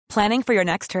Planning for your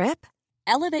next trip?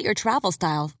 Elevate your travel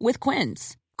style with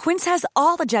Quince. Quince has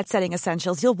all the jet-setting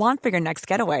essentials you'll want for your next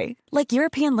getaway, like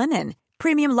European linen,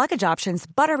 premium luggage options,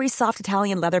 buttery soft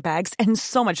Italian leather bags, and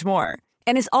so much more.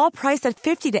 And is all priced at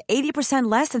 50 to 80%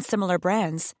 less than similar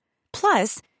brands.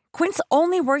 Plus, Quince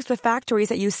only works with factories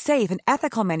that use safe and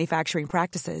ethical manufacturing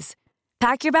practices.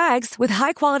 Pack your bags with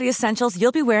high-quality essentials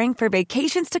you'll be wearing for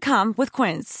vacations to come with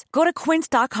Quince. Go to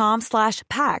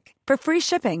quince.com/pack for free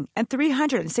shipping and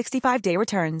 365-day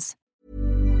returns.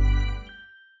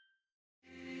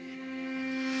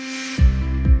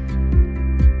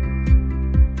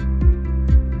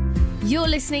 You're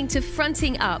listening to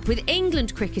Fronting Up with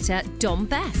England cricketer Dom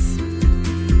Bess.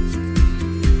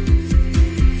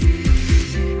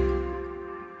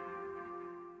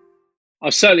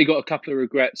 I've certainly got a couple of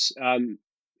regrets in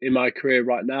my career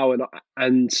right now,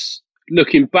 and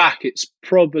looking back, it's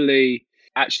probably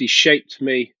actually shaped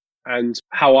me and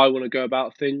how I want to go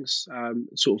about things,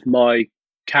 sort of my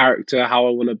character, how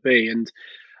I want to be, and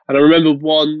I remember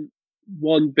one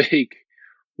big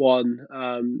one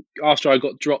after I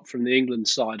got dropped from the England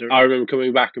side. I remember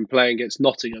coming back and playing against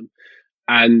Nottingham,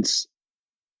 and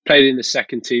played in the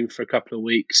second team for a couple of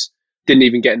weeks. Didn't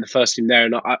even get in the first team there,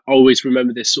 and I always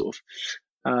remember this sort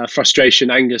of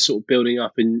frustration, anger sort of building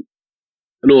up. And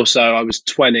also I was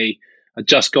 20. I'd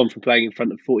just gone from playing in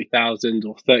front of 40,000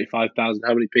 or 35,000,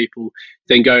 how many people,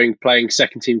 then playing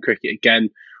second team cricket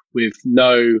again with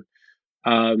no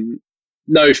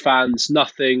fans,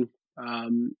 nothing.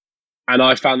 And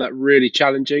I found that really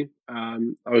challenging. I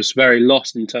was very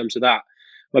lost in terms of that.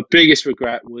 My biggest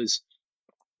regret was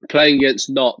playing against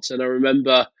Notts, and I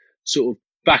remember sort of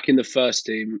back in the first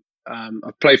team, I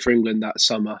played for England that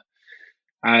summer,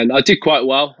 and I did quite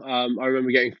well. I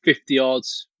remember getting 50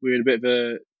 odds. We were in a bit of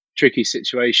a tricky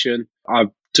situation.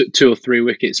 I took 2 or 3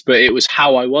 wickets, but it was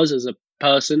how I was as a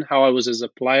person, how I was as a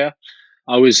player.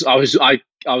 I was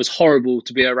horrible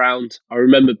to be around. I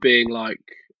remember being like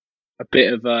a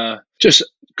bit of just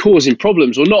causing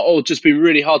problems, or just being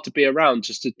really hard to be around,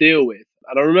 just to deal with.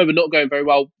 And I remember not going very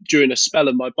well during a spell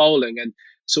of my bowling and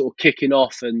sort of kicking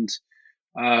off, and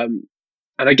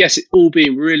I guess it all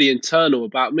being really internal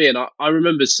about me. And I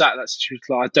remember sat in that situation,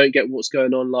 like, I don't get what's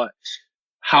going on. Like,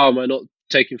 how am I not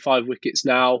taking 5 wickets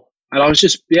now? And I was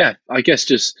just, I guess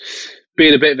just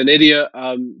being a bit of an idiot,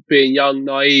 being young,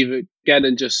 naive again,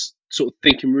 and just sort of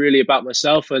thinking really about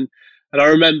myself. And I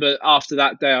remember after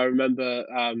that day,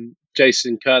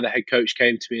 Jason Kerr, the head coach,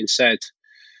 came to me and said,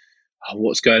 "Oh,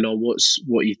 what's going on? What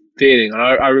are you feeling?" And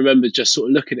I remember just sort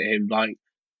of looking at him like,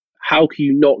 how can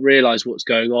you not realise what's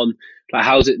going on? Like,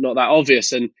 how is it not that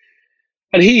obvious? And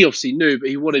he obviously knew, but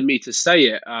he wanted me to say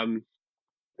it,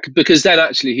 because then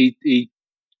actually he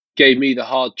gave me the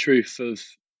hard truth of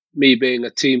me being a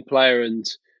team player, and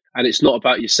it's not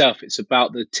about yourself, it's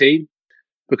about the team.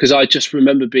 Because I just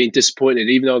remember being disappointed,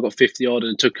 even though I got 50 odd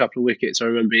and took a couple of wickets. I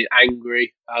remember being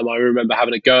angry. I remember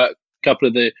having a go at a couple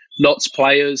of the Notts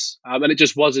players, and it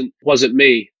just wasn't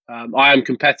me. I am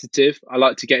competitive. I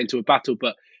like to get into a battle,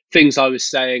 but things I was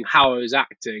saying, how I was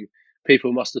acting,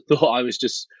 people must have thought I was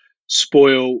just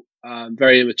spoiled,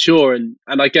 very immature, and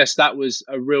I guess that was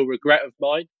a real regret of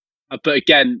mine. But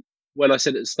again, when I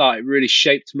said at the start, it really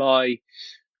shaped my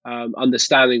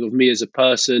understanding of me as a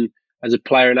person, as a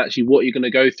player, and actually what you're going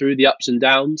to go through, the ups and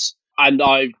downs. And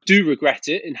I do regret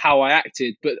it in how I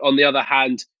acted, but on the other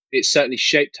hand, it certainly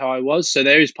shaped how I was. So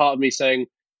there is part of me saying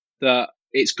that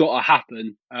it's got to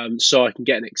happen, so I can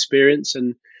get an experience.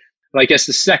 And I guess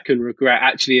the second regret,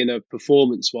 actually in a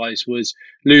performance-wise, was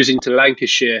losing to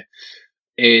Lancashire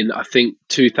in, I think,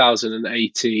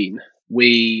 2018.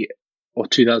 Or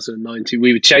 2019,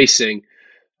 we were chasing,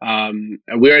 and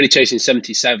we were only chasing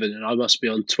 77, and I must be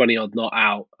on 20 odd not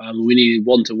out. We needed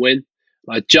 1 to win.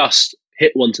 I just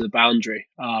hit 1 to the boundary,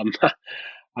 and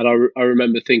I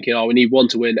remember thinking, we need 1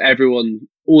 to win.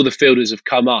 All the fielders have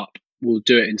come up. We'll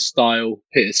do it in style,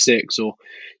 hit a 6, or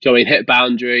hit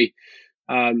boundary.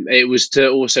 It was to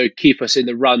also keep us in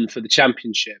the run for the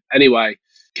championship. Anyway,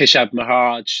 Keshav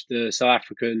Maharaj, the South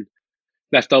African,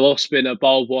 left our off spinner,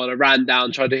 bowled one. I ran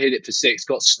down, tried to hit it for 6,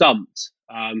 got stumped,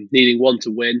 needing 1 to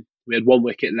win. We had 1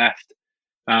 wicket left.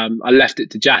 I left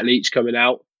it to Jack Leach coming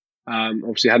out.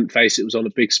 Obviously, hadn't faced it, was on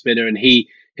a big spinner, and he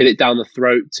hit it down the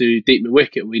throat to deep mid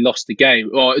wicket. We lost the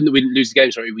game. Or we didn't lose the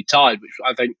game, sorry, we tied, which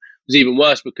I think was even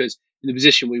worse, because in the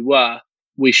position we were,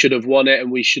 we should have won it, and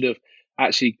we should have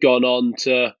actually gone on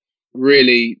to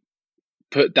really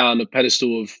put down a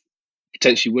pedestal of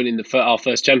potentially winning our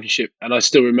first championship. And I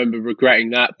still remember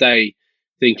regretting that day,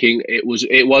 thinking it was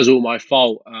all my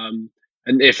fault. And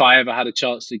if I ever had a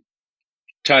chance to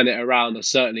turn it around, I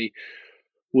certainly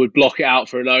would block it out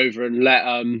for an over and let,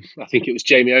 I think it was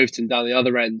Jamie Overton down the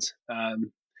other end,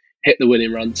 hit the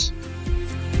winning runs.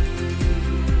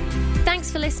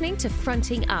 Thanks for listening to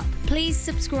Fronting Up. Please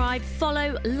subscribe,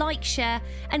 follow, like, share,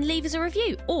 and leave us a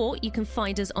review. Or you can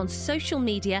find us on social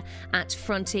media at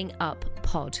Fronting Up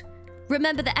Pod.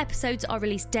 Remember that episodes are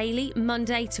released daily,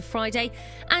 Monday to Friday.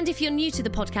 And if you're new to the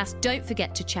podcast, don't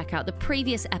forget to check out the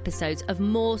previous episodes of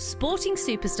more sporting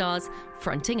superstars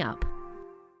fronting up.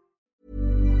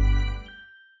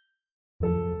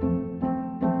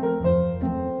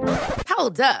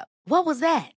 Hold up. What was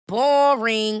that?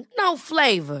 Boring. No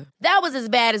flavor. That was as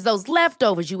bad as those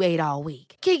leftovers you ate all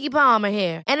week. Keke Palmer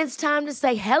here. And it's time to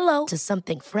say hello to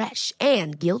something fresh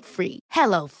and guilt-free.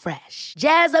 Hello Fresh.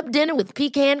 Jazz up dinner with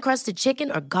pecan-crusted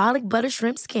chicken or garlic butter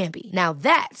shrimp scampi. Now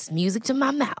that's music to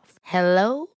my mouth.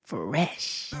 Hello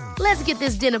Fresh. Let's get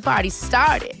this dinner party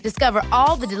started. Discover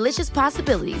all the delicious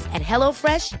possibilities at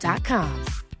HelloFresh.com.